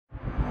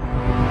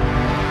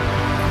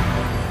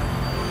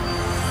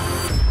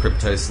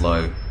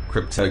Cryptoslo,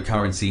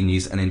 cryptocurrency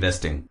news and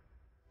investing.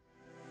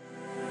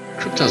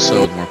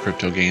 Cryptoslo with more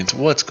crypto gains.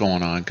 What's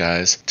going on,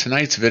 guys?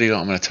 Tonight's video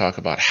I'm going to talk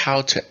about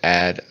how to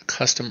add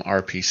custom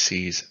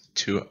RPCs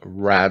to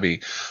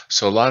Rabby.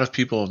 So a lot of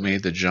people have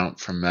made the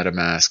jump from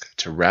MetaMask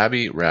to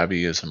Rabby.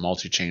 Rabby is a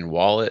multi-chain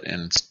wallet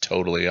and it's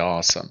totally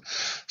awesome.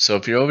 So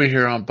if you're over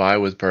here on Buy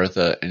with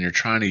Bertha and you're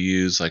trying to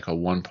use like a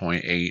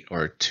 1.8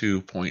 or a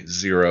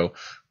 2.0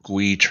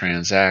 GUI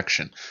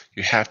transaction,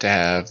 you have to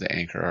have the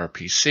Anchor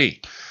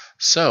RPC.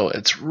 So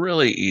it's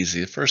really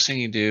easy. The first thing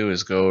you do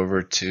is go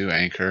over to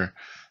Anchor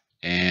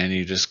and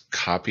you just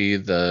copy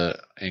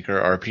the Anchor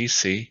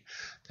RPC.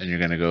 Then you're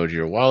going to go to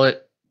your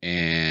wallet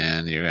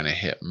and you're going to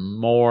hit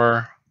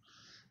more.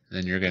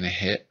 Then you're going to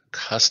hit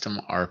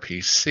Custom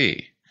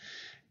RPC.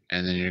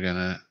 And then you're going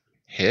to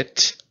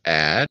hit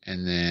Add.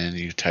 And then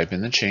you type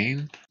in the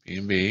chain,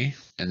 BNB.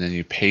 And then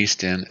you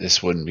paste in,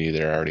 this wouldn't be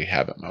there, I already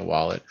have it in my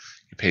wallet.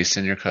 You paste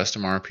in your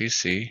Custom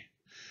RPC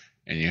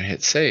and you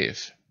hit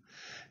Save.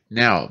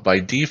 Now, by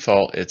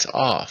default, it's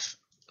off.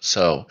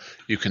 So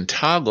you can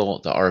toggle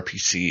the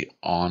RPC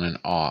on and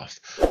off.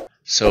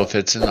 So if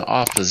it's in the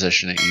off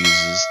position, it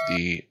uses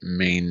the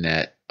main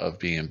net of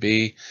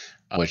BNB,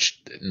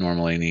 which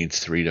normally needs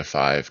 3 to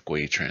 5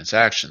 GUI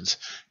transactions.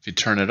 If you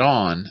turn it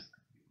on,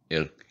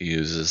 it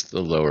uses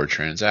the lower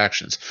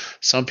transactions.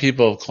 Some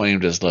people have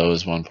claimed as low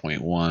as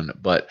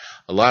 1.1, but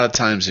a lot of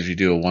times if you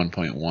do a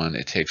 1.1,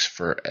 it takes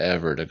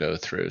forever to go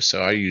through.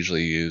 So I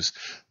usually use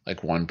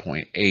like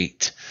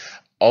 1.8.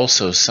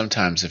 Also,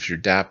 sometimes if your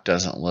DApp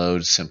doesn't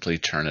load, simply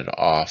turn it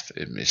off.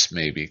 It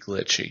may be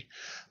glitchy.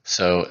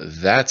 So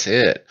that's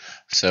it.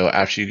 So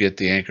after you get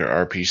the Anchor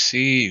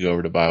RPC, you go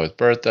over to Buy with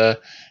Bertha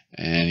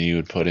and you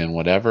would put in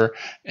whatever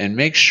and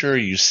make sure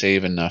you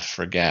save enough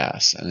for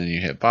gas. And then you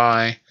hit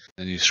buy,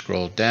 then you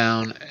scroll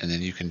down and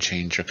then you can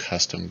change your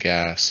custom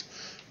gas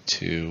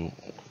to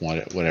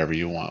whatever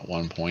you want,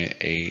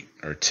 1.8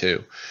 or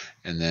 2.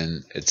 And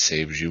then it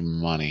saves you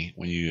money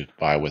when you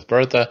buy with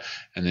Bertha,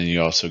 and then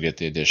you also get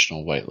the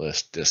additional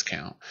whitelist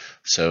discount.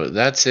 So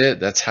that's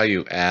it. That's how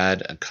you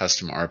add a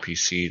custom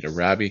RPC to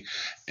Rabby,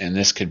 and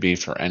this could be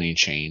for any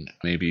chain.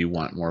 Maybe you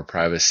want more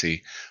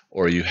privacy,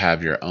 or you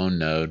have your own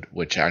node,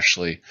 which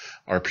actually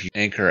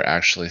Anchor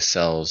actually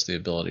sells the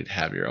ability to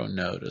have your own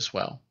node as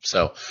well.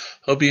 So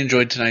hope you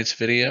enjoyed tonight's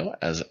video.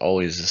 As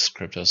always, this is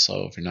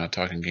Cryptoslo. If you're not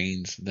talking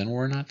gains, then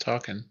we're not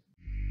talking.